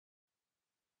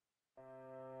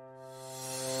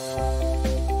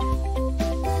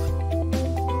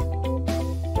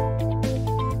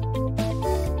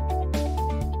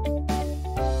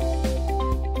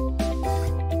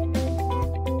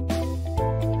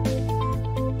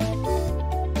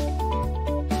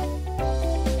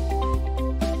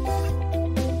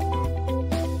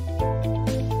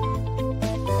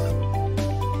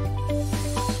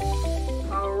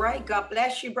God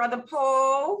bless you, Brother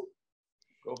Paul.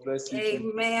 God bless you.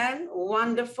 Amen.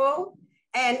 Wonderful.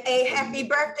 And a happy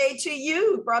birthday to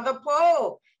you, Brother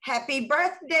Paul. Happy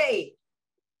birthday.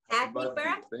 Happy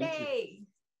birthday.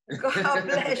 God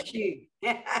bless you.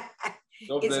 God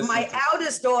It's bless my you.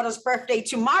 eldest daughter's birthday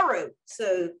tomorrow.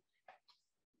 So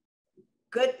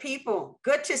good people.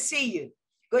 Good to see you.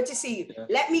 Good to see you. Yeah.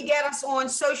 Let me get us on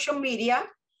social media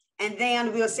and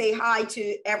then we'll say hi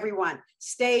to everyone.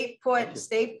 Stay put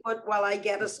while I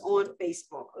get us on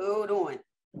Facebook. Hold on.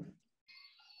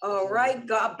 All right.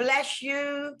 God bless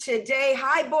you today.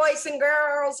 Hi, boys and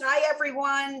girls. Hi,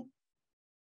 everyone.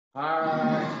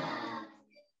 Hi.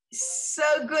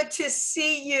 So good to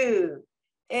see you.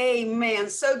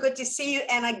 Amen. So good to see you.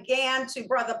 And again, to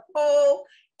Brother Paul,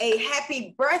 a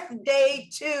happy birthday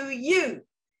to you.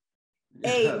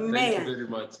 Amen. Thank you very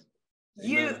much.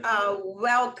 You Amen. are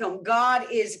welcome. God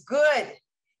is good.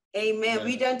 Amen. Amen.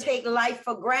 We don't take life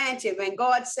for granted. When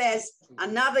God says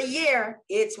another year,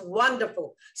 it's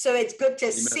wonderful. So it's good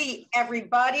to see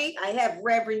everybody. I have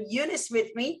Reverend Eunice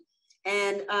with me,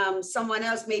 and someone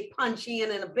else may punch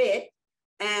in a bit.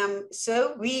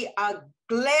 So we are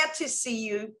glad to see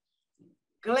you,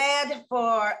 glad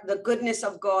for the goodness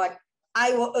of God.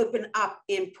 I will open up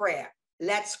in prayer.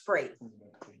 Let's pray.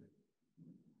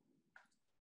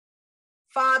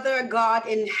 Father God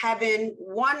in heaven,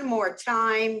 one more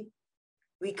time,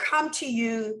 we come to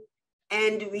you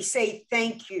and we say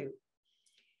thank you.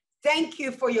 Thank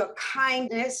you for your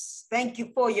kindness. Thank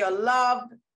you for your love.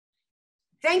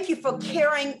 Thank you for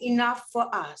caring enough for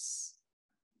us.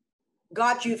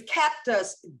 God, you've kept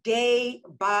us day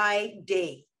by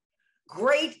day.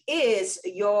 Great is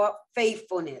your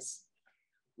faithfulness.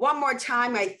 One more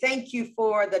time, I thank you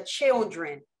for the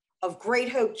children of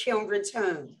Great Hope Children's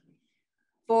Home,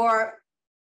 for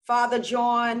Father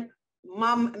John,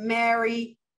 Mom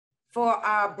Mary, for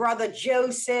our brother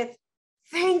Joseph.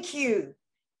 Thank you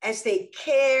as they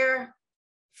care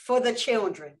for the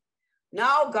children.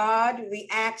 Now, God, we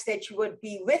ask that you would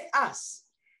be with us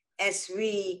as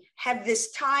we have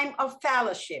this time of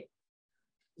fellowship.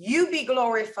 You be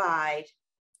glorified.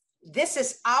 This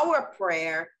is our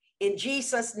prayer. In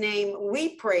Jesus' name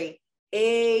we pray.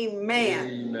 Amen.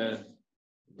 Amen.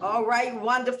 All right,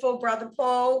 wonderful, Brother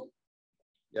Paul.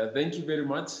 Yeah, thank you very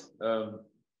much. I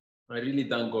really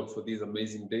thank God for this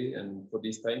amazing day and for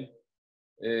this time.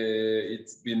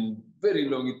 It's been very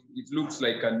long. It looks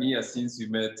like a year since we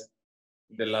met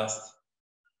the last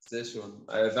session.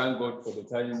 I thank God for the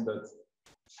time that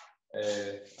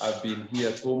I've been here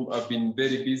at home. I've been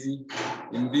very busy.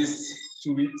 In these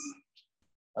 2 weeks,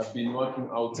 I've been working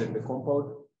outside the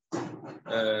compound,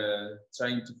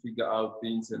 trying to figure out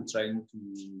things and trying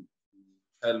to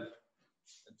help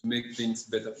and to make things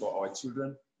better for our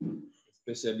children,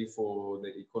 especially for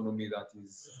the economy that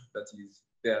is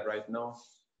there right now.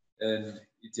 And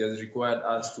it has required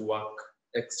us to work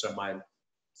extra mile.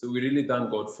 So we really thank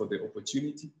God for the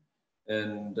opportunity.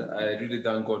 And I really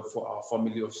thank God for our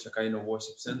family of Shekinah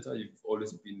Worship Center. You've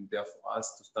always been there for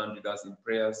us, to stand with us in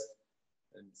prayers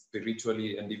and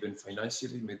spiritually and even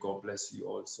financially. May God bless you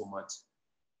all so much.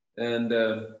 And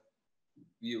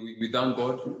we thank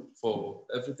God for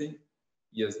everything.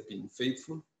 He has been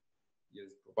faithful. He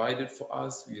has provided for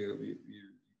us. We are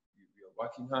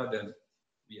working hard and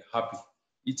we are happy.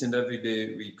 Each and every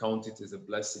day we count it as a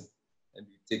blessing and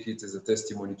we take it as a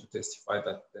testimony to testify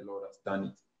that the Lord has done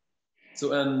it.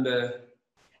 So, and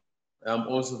I'm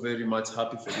also very much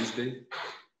happy for this day.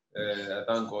 I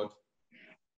thank God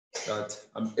that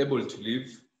I'm able to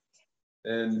live.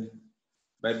 And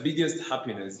my biggest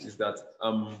happiness is that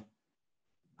I'm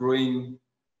growing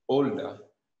older,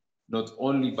 not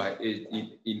only by age,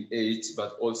 in age,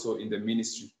 but also in the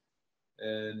ministry.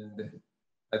 And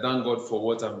I thank God for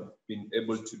what I've been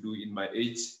able to do in my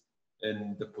age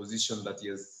and the position that He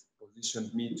has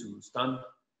positioned me to stand.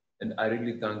 And I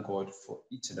really thank God for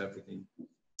each and everything.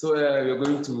 So we're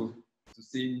going to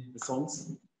sing the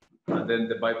songs and then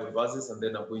the Bible verses, and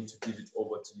then I'm going to give it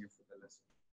over to you for the lesson.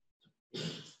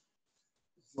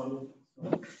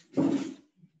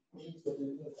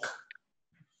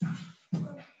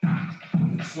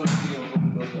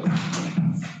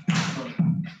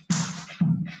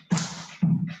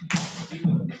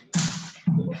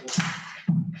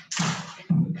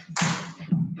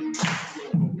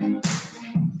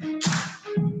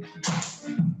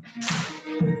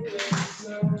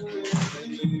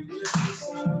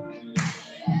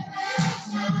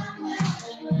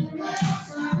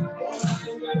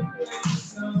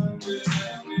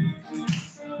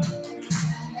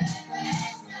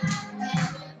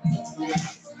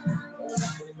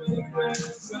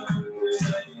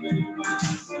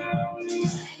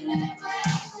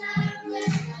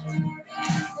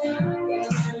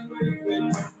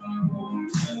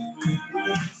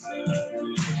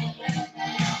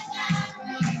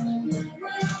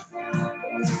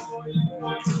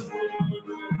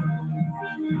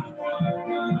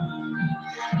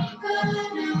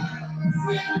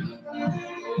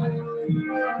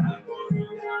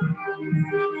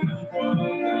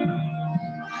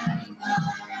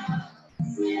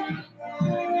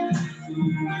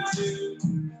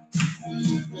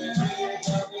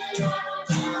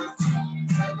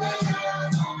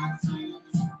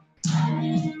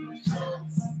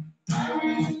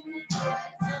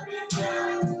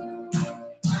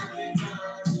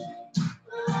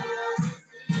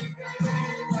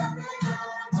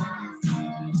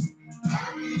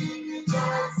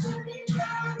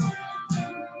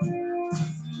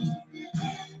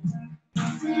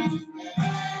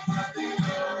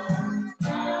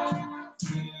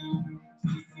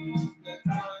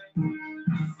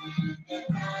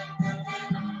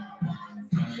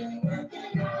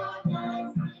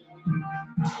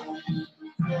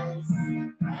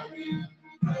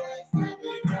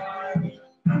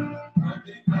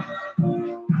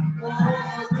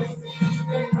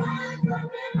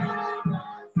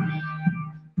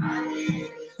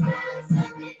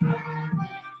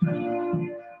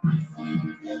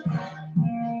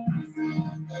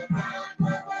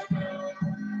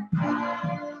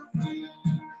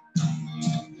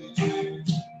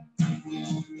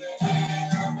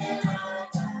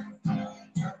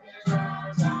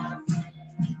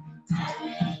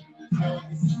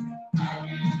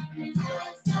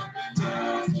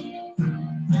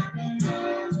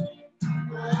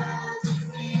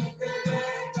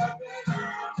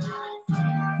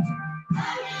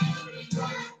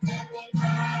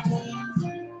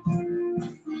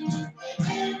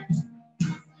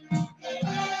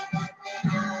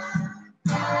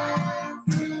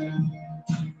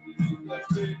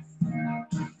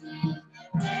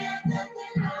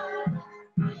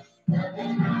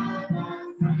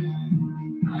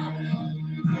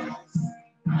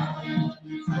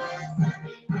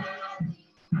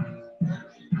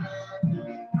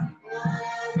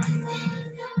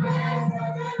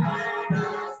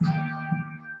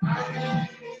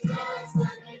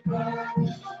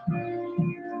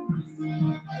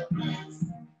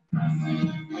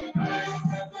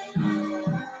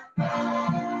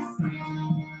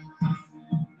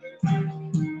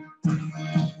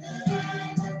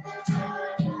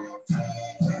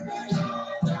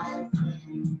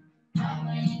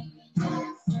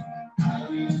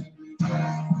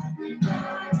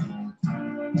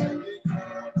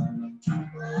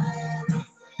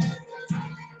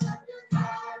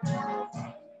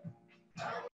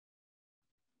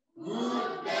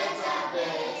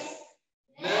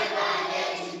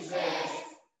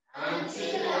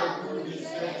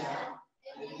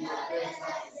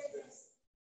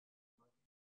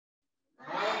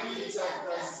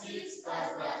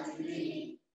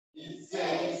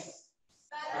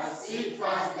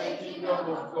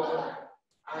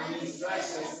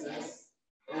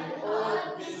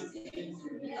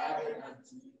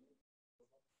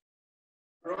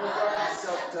 Proverbs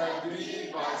chapter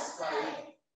 3, verse 5,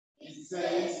 it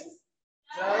says,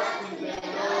 trust in the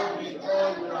Lord with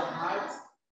all your heart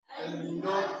and do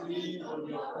not lean on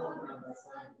your own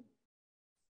understanding.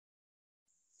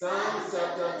 Psalms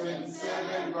chapter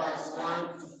 27, verse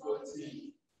 1 to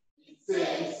 14, it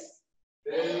says,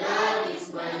 the Lord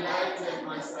is my light and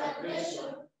my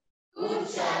salvation. Whom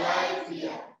shall I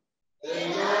fear? The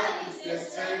Lord is the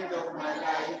strength of my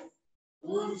life.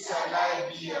 Whom shall I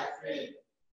be afraid?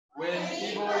 When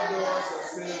evildoers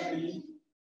assail me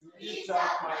to eat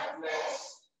up my flesh,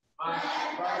 my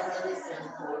adversaries and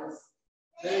foes,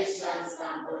 they shall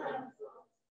stumble and fall.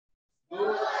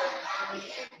 Though an army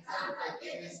encamp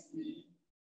against me,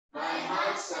 my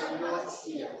heart shall not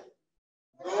fear.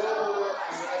 Though war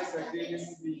arise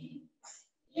against me,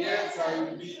 yet I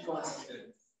will be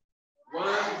confident.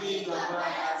 One thing have I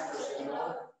asked of the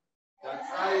Lord, that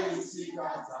I will seek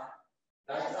after,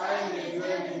 that I may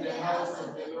dwell in the house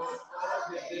of the Lord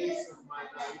all the days of my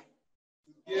life,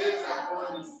 to gaze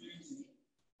upon his beauty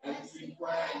and to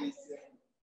inquire in his temple.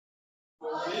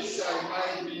 For he shall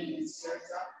hide me in his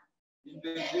shelter in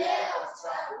the day of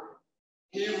trouble.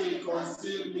 He will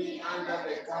conceal me under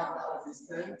the cover of his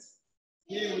tent.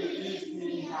 He will lift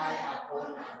me high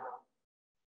upon a rock.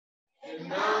 And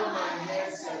now my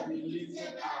head shall be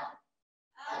lifted up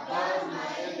above my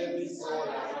enemies all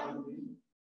around me.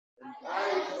 And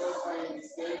I will offer in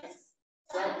his tent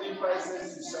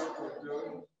sacrifices to shout for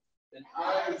joy, and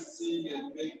I will sing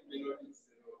and make melodies to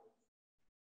the Lord.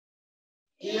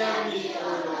 Hear me,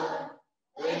 O Lord,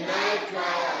 when I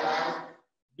cry aloud,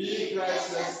 be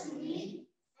gracious to me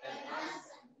and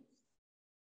answer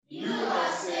me. You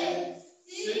have said,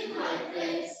 seek my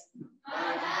face,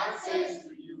 my heart says to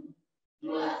you,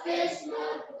 your face,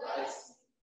 Lord, do I seek.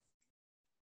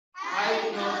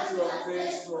 Hide not your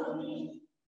face from me,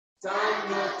 turn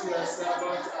not your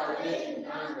servant away in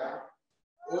anger,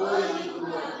 O you who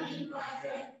have been my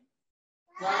help.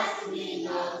 Cast me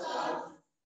not out,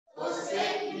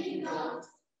 forsake me not,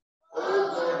 O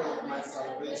God of my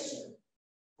salvation.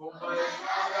 For my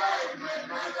father and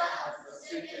my mother have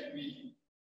forsaken me,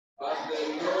 but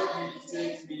the Lord will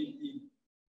take me in.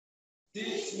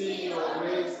 Teach me your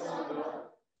ways, O Lord,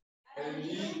 and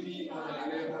lead me on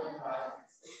a level path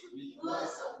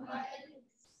because of my enemies.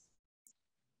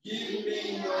 Give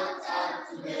me not up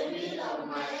to the will of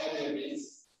my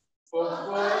enemies, for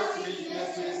false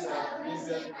witnesses have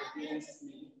risen against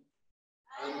me,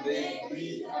 and they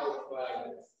breathe out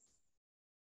violence.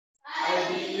 I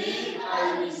believe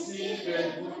I will see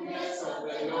the goodness of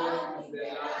the Lord in the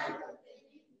land of the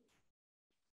living.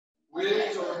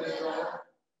 Wait on the Lord,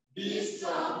 be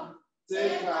strong,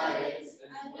 take courage,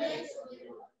 and wait on the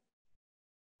Lord.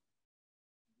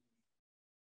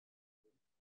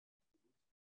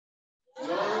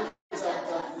 John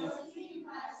chapter 15,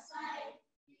 verse 5,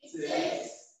 it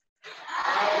says,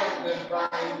 I am the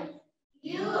vine,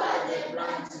 you are the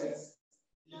branches.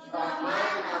 If a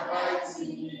man abides in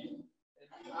me,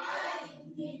 and I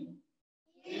in him,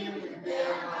 he will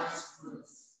bear much fruit.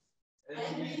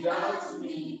 And without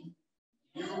me,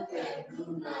 you can do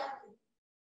nothing.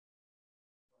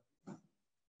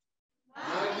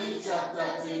 Matthew chapter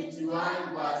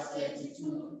 21, verse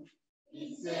 32,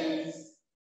 it says,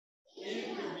 if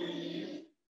you believe,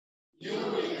 you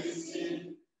will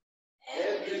receive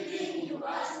everything you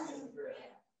ask in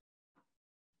prayer.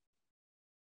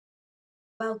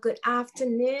 Well, good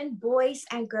afternoon, boys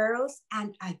and girls.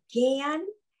 And again,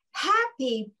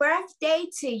 happy birthday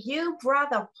to you,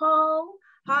 Brother Paul.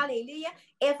 Hallelujah.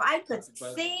 If I could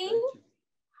sing,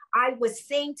 I would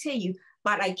sing to you,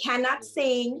 but I cannot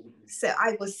sing. So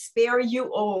I will spare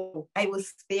you all. I will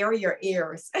spare your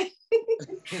ears.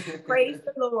 Praise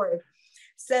the Lord.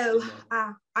 So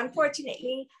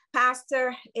unfortunately,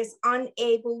 Pastor is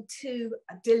unable to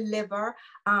deliver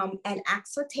an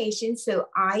exhortation. So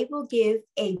I will give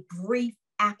a brief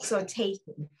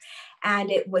exhortation.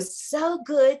 And it was so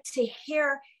good to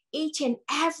hear each and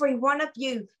every one of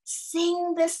you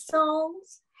sing the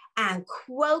songs and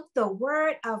quote the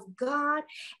word of God.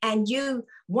 And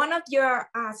one of your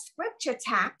scripture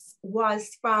texts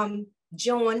was from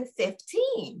John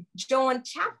 15, John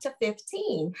chapter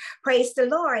 15. Praise the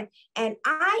Lord. And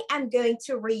I am going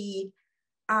to read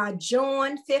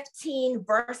John 15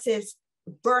 verse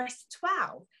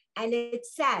 12. And it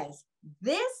says,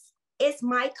 "This is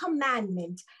my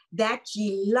commandment, that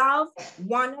ye love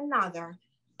one another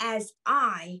as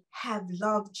I have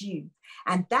loved you."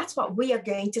 And that's what we are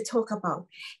going to talk about.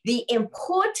 The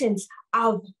importance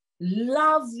of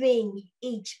loving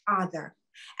each other.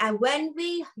 And when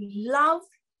we love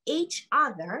each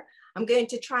other, I'm going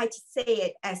to try to say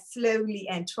it as slowly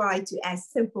and try to as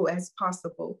simple as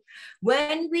possible.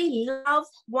 When we love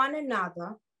one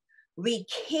another, we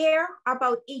care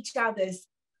about each other's,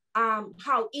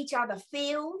 how each other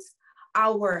feels,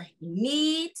 our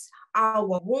needs,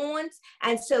 our wants.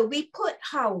 And so we put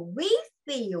how we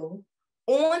feel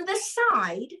on the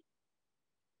side,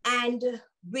 and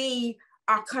we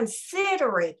are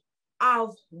considerate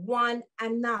of one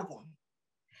another.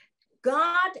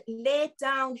 God laid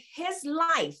down his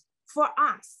life for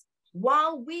us.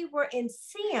 While we were in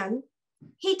sin,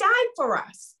 he died for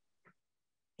us.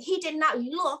 He did not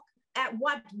look at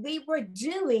what we were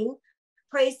doing.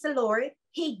 Praise the Lord.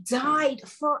 He died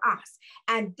for us.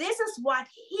 And this is what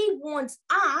he wants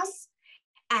us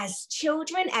as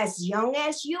children, as young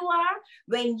as you are.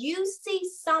 When you see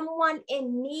someone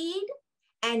in need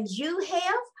and you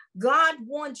have, God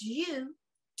wants you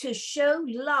to show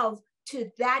love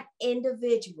to that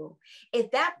individual.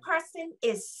 If that person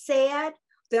is sad,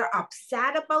 they're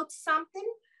upset about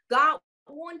something, God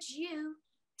wants you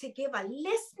to give a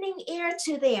listening ear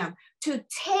to them, to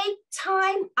take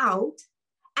time out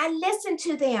and listen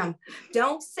to them.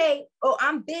 Don't say, "Oh,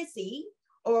 I'm busy,"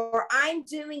 or "I'm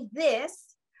doing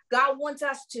this." God wants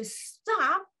us to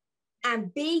stop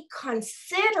and be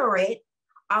considerate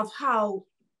of how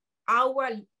our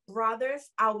brothers,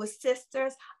 our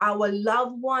sisters, our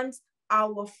loved ones,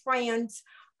 our friends,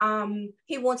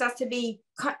 he wants us to be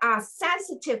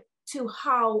sensitive to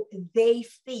how they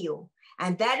feel.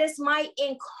 And that is my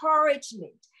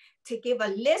encouragement, to give a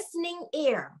listening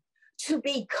ear, to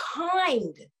be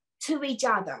kind to each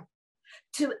other,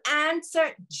 to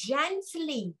answer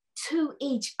gently to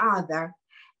each other,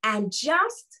 and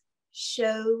just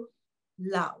show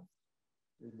love.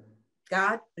 Amen.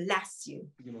 God bless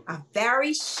you. A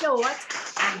very short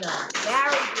and a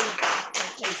very good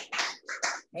exhortation.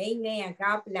 Amen.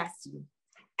 God bless you.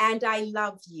 And I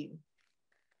love you.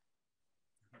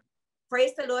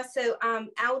 Praise the Lord. So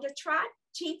Elder Trot,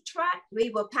 Chief Trot, we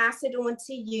will pass it on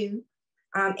to you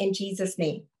in Jesus'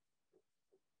 name.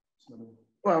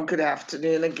 Well, good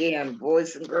afternoon again,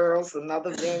 boys and girls.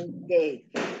 Another rainy day.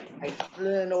 I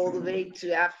flew in all the way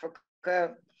to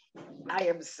Africa. I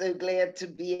am so glad to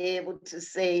be able to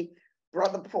say,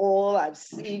 Brother Paul, I've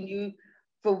seen you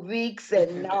for weeks,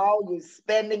 and now you're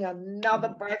spending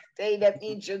another birthday. That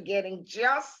means you're getting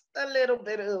just a little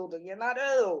bit older. You're not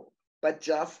old, but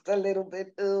just a little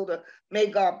bit older. May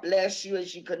God bless you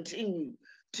as you continue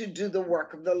to do the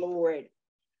work of the Lord.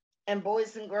 And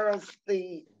boys and girls,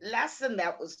 the lesson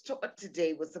that was taught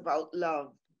today was about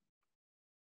love.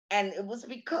 And it was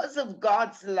because of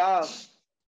God's love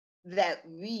that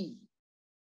we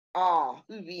are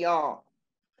who we are.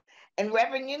 And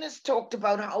Reverend Eunice talked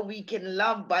about how we can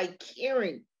love by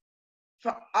caring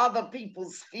for other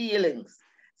people's feelings.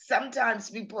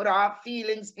 Sometimes we put our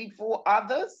feelings before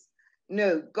others.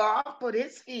 No, God put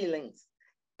his feelings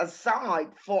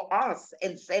aside for us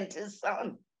and sent his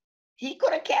son. He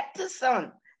could have kept his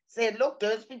son, said, "Look,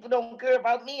 those people don't care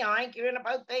about me, I ain't caring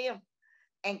about them,"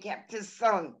 and kept his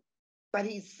son. But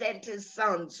he sent his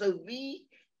son. So we,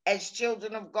 as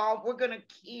children of God, we're going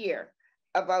to care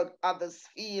about others'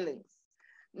 feelings.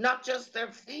 Not just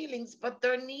their feelings, but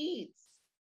their needs.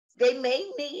 They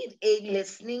may need a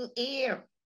listening ear,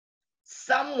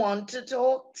 someone to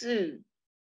talk to.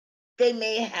 They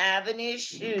may have an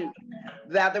issue,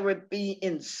 whether it be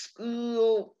in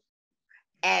school,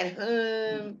 at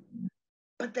home,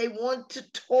 but they want to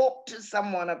talk to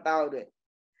someone about it.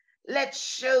 Let's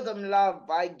show them love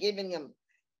by giving them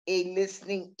a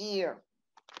listening ear.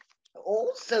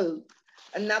 Also,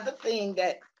 another thing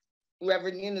that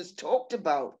Reverend Eunice talked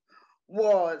about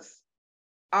was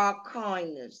our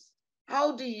kindness.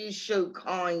 How do you show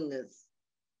kindness?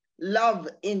 Love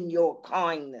in your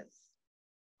kindness.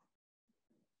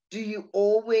 Do you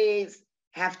always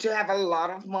have to have a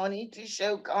lot of money to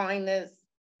show kindness?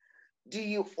 Do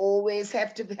you always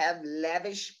have to have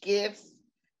lavish gifts?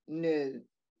 No.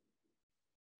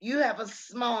 You have a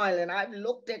smile, and I've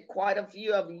looked at quite a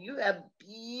few of you. You have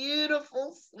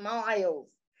beautiful smiles.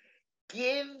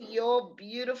 Give your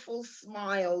beautiful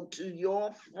smile to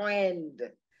your friend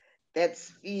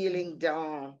that's feeling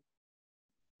down.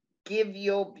 Give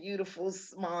your beautiful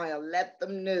smile. Let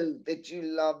them know that you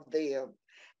love them.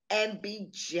 And be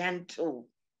gentle.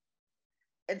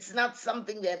 It's not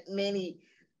something that many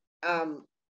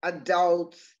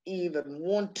adults even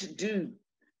want to do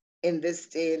in this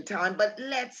day and time, but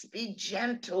let's be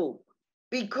gentle,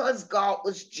 because God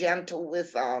was gentle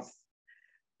with us.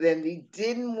 Then we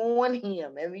didn't want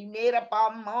him, and we made up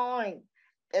our mind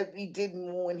that we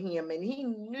didn't want him, and he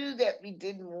knew that we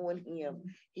didn't want him.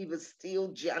 He was still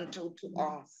gentle to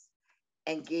us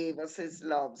and gave us his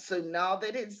love. So now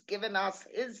that he's given us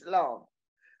his love,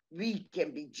 we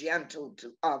can be gentle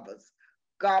to others.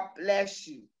 God bless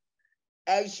you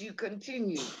as you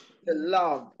continue to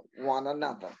love one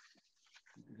another.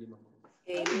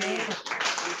 Amen.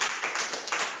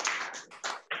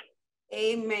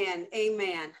 Amen.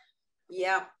 Amen.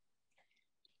 Yeah.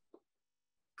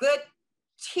 Good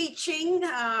teaching,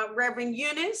 Reverend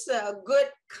Eunice. Good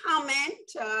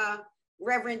comment,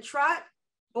 Reverend Trott.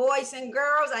 Boys and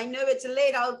girls, I know it's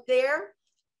late out there.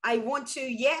 I want to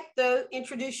yet, though,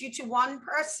 introduce you to one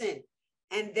person,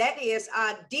 and that is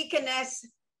our Deaconess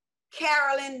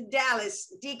Carolyn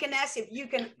Dallas. Deaconess, if you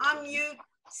can unmute,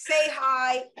 say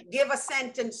hi, give a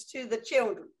sentence to the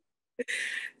children.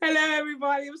 Hello,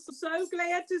 everybody. I'm so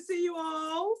glad to see you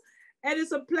all. And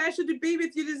it's a pleasure to be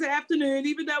with you this afternoon,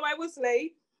 even though I was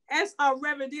late. As our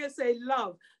Reverend dear say,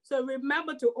 love. So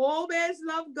remember to always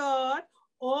love God,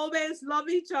 always love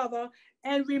each other,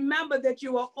 and remember that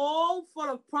you are all full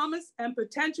of promise and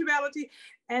potentiality,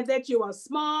 and that you are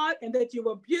smart, and that you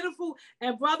are beautiful.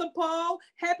 And Brother Paul,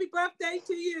 happy birthday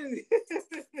to you.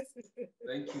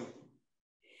 Thank you.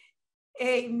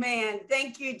 Amen.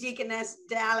 Thank you, Deaconess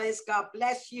Dallas. God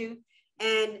bless you.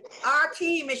 And our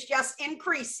team is just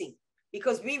increasing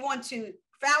because we want to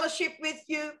fellowship with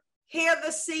you, hear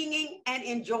the singing, and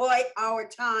enjoy our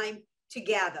time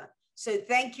together. So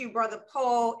thank you, Brother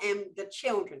Paul and the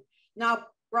children. Now,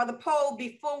 Brother Paul,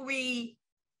 before we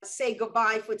say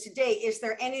goodbye for today, is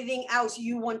there anything else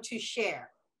you want to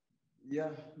share?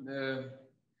 Yeah.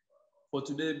 For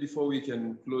today, before we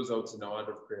can close out in a word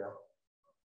of prayer,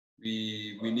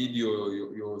 we need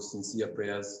your sincere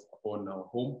prayers upon our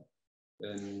home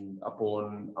and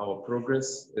upon our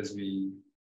progress as we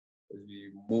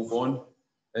move on.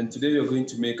 And today we are going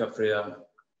to make a prayer,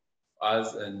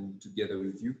 us and together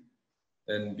with you.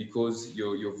 And because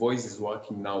your voice is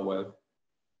working now well,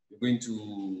 we're going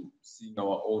to sing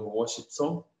our own worship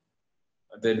song,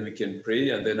 and then we can pray,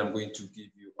 and then I'm going to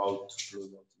give you how to close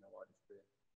out in a word of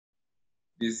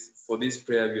prayer. For this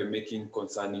prayer we are making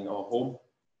concerning our home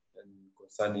and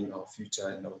concerning our future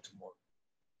and our tomorrow.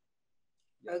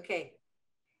 Yeah. Okay.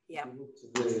 Yeah.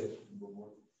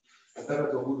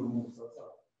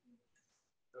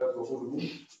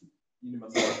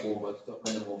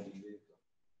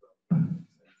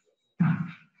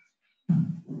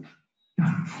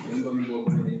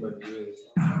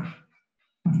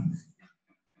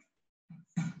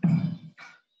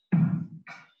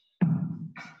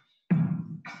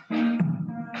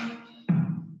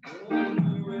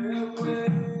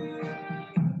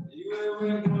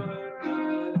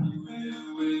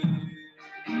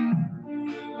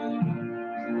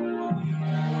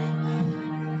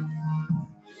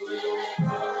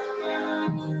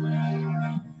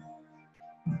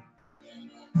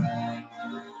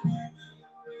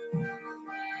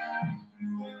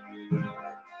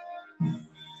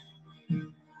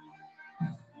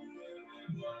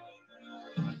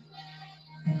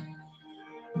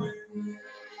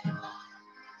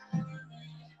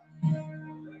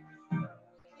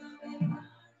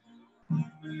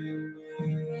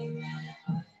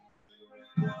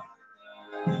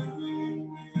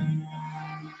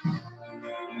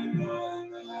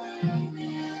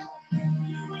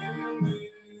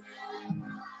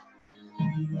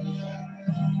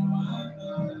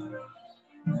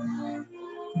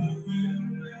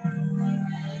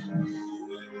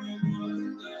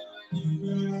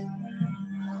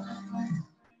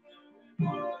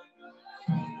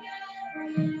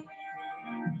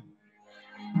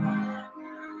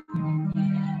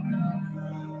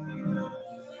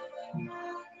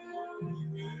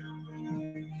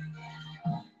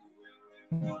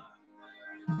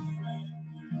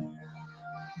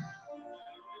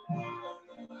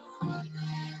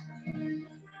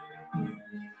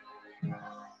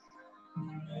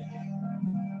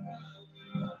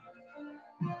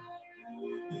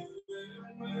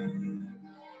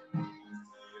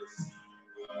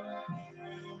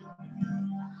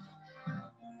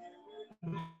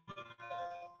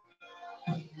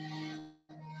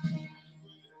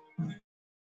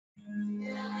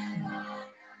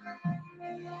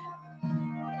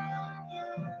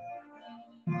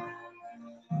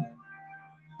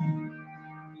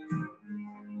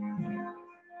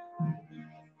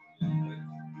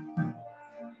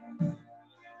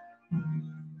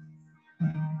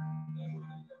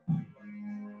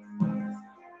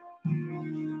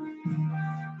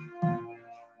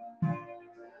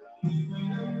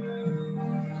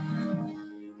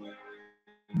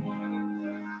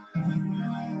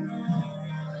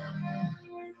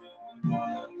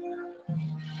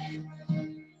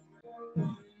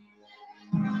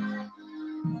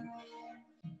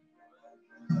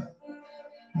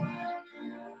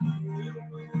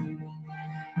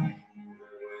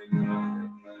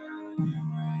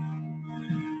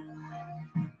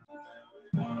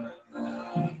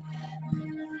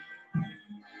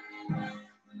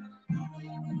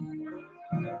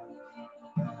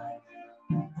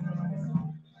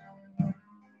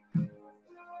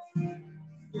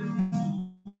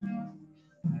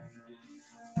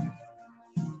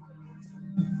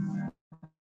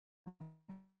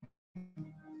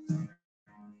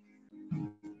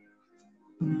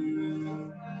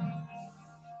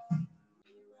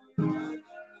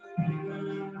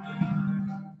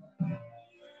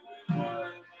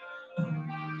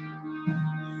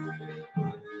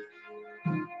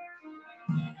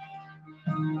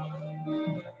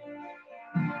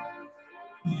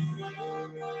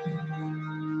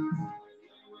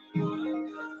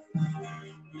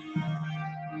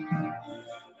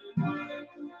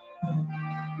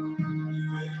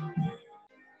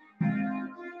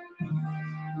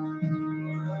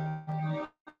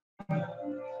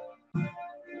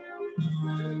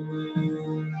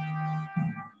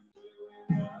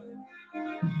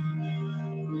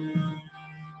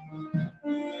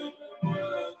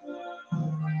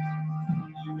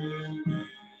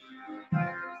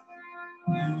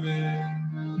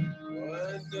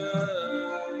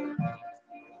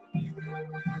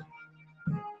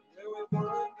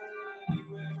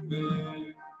 And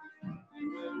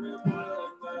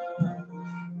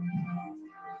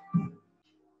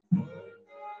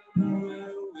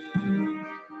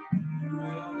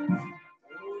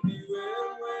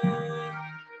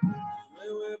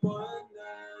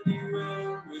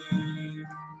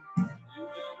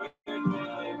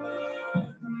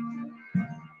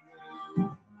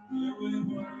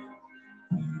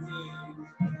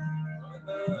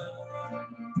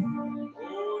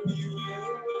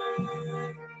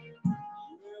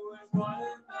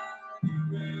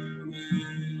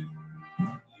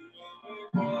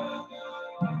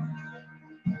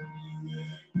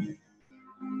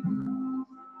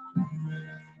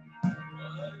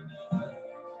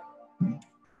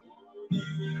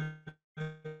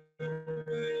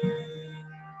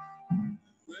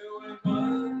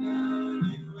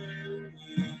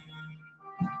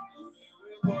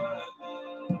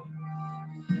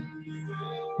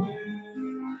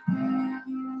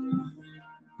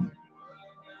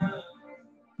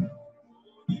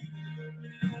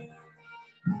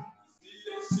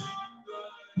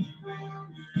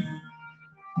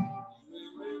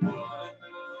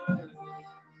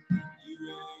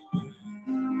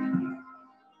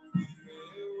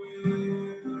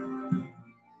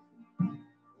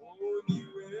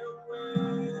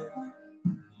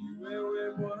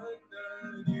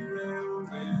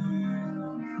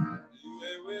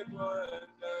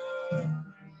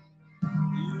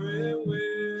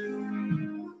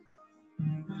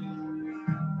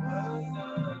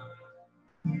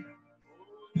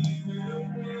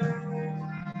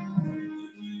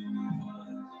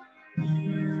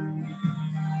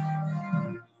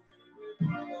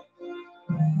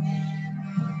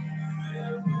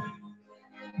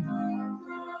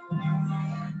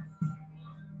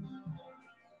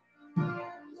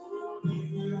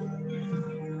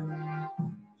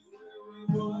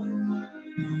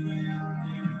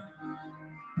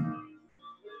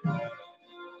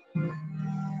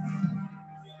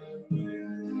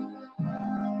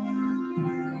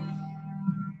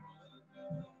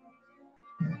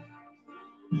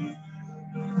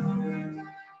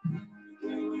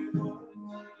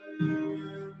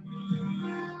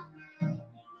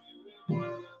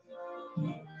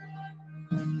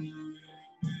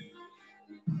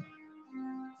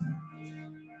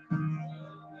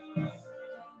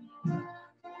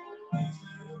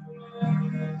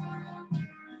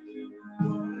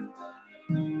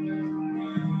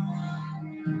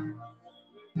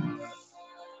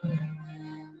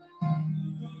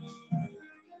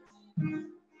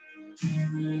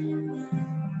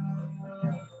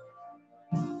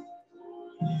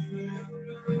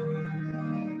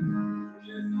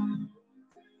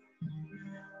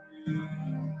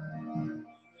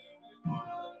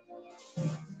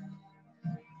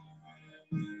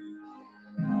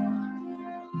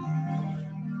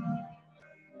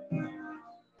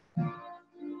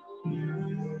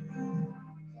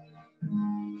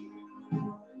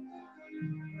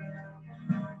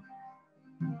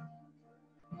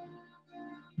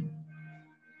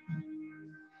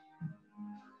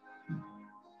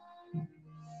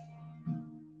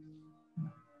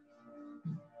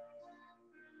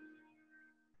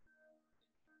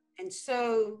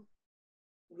so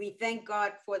we thank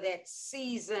God for that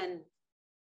season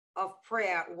of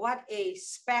prayer. What a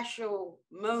special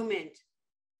moment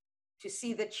to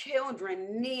see the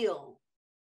children kneel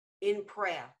in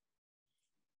prayer.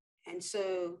 And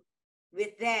so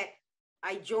with that,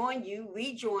 I join you,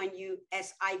 we join you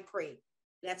as I pray.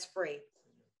 Let's pray.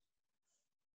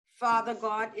 Father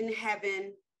God in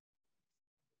heaven,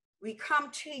 we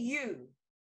come to you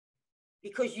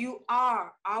because you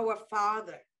are our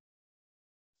Father.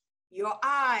 Your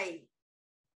eye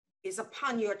is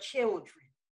upon your children.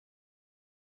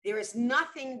 There is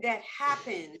nothing that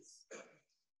happens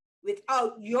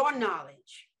without your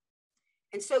knowledge.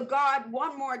 And so, God,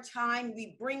 one more time,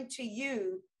 we bring to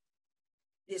you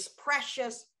this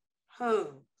precious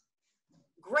home,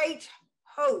 Great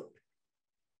Hope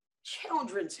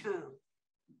Children's Home.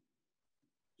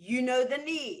 You know the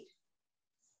need.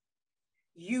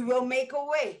 You will make a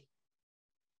way.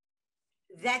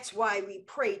 That's why we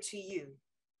pray to you.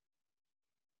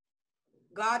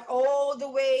 God, all the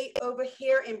way over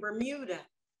here in Bermuda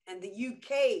and the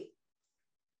UK,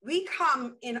 we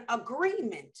come in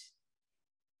agreement.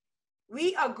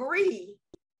 We agree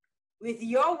with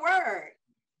your word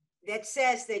that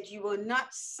says that you will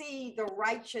not see the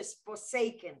righteous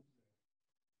forsaken,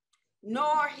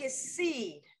 nor his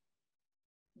seed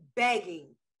begging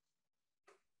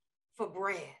for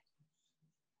bread.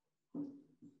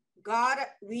 God,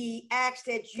 we ask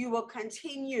that you will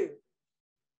continue,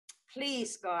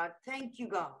 Please, God, thank you,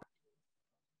 God,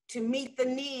 to meet the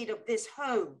need of this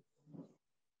home,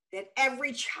 that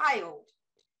every child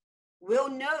will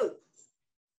know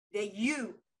that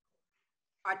you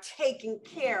are taking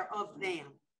care of them.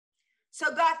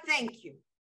 So God, thank you.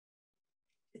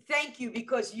 Thank you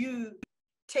because you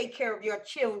take care of your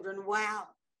children well.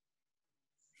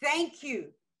 Thank you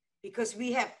because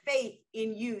we have faith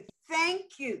in you.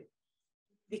 Thank you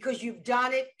because you've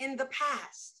done it in the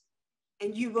past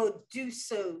and you will do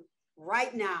so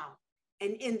right now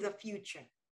and in the future.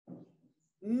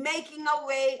 Making a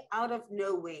way out of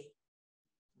no way,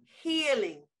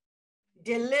 healing,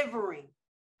 delivering,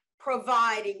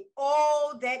 providing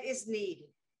all that is needed.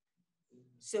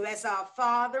 So as our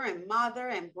father and mother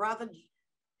and brother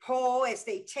Paul, as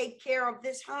they take care of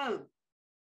this home,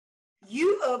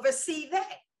 you oversee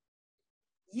that.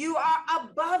 You are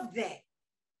above that.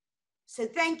 So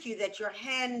thank you that your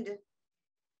hand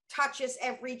touches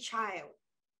every child,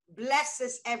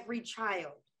 blesses every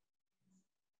child.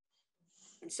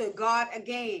 And so God,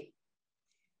 again,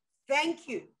 thank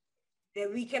you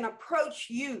that we can approach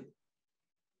you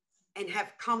and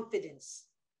have confidence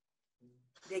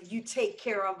that you take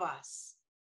care of us.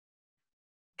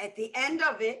 At the end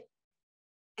of it,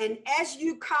 and as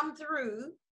you come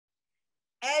through,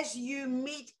 as you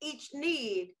meet each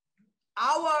need,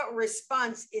 our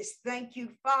response is thank you,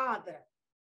 Father.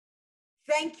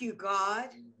 Thank you, God.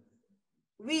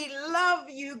 We love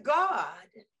you, God.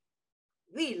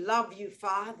 We love you,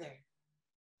 Father,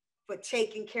 for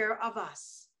taking care of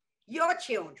us, your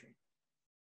children.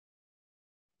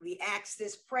 We ask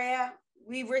this prayer.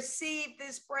 We receive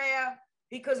this prayer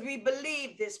because we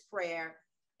believe this prayer.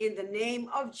 In the name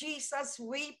of Jesus,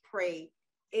 we pray.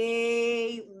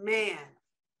 Amen.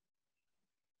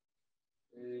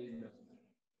 Amen.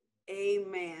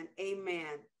 Amen.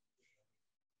 Amen.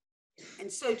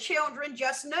 And so, children,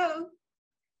 just know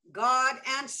God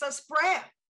answers prayer.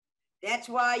 That's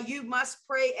why you must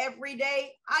pray every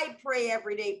day. I pray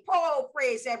every day. Paul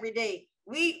prays every day.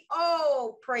 We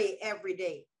all pray every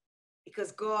day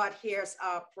because God hears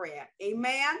our prayer.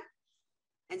 Amen.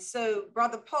 And so,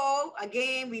 Brother Paul,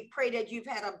 again, we pray that you've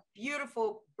had a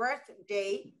beautiful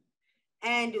birthday.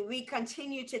 And we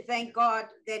continue to thank God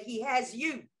that he has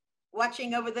you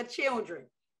watching over the children.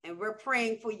 And we're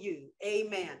praying for you.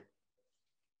 Amen.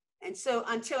 And so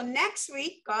until next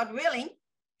week, God willing,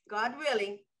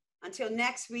 until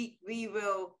next week, we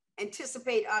will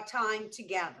anticipate our time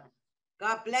together.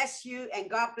 God bless you and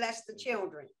God bless the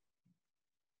children.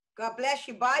 God bless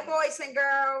you. Bye, boys and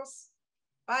girls.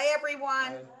 Bye,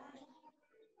 everyone. Bye.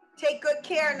 Take good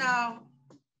care now.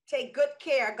 Take good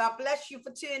care. God bless you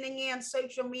for tuning in on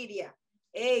social media.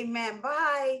 Amen.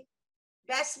 Bye.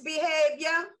 Best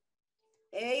behavior.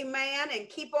 Amen. And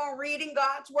keep on reading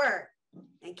God's word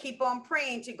and keep on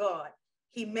praying to God.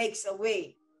 He makes a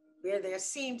way where there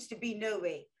seems to be no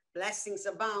way. Blessings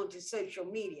abound to social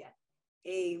media.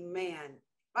 Amen.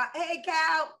 But hey,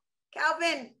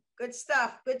 Calvin, good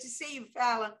stuff. Good to see you,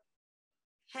 fella.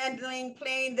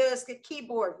 Playing the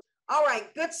keyboard. All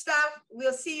right, good stuff.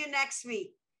 We'll see you next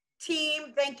week.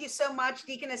 Team, thank you so much.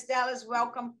 Deaconess Dallas,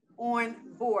 welcome on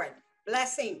board.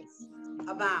 Blessings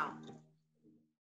abound.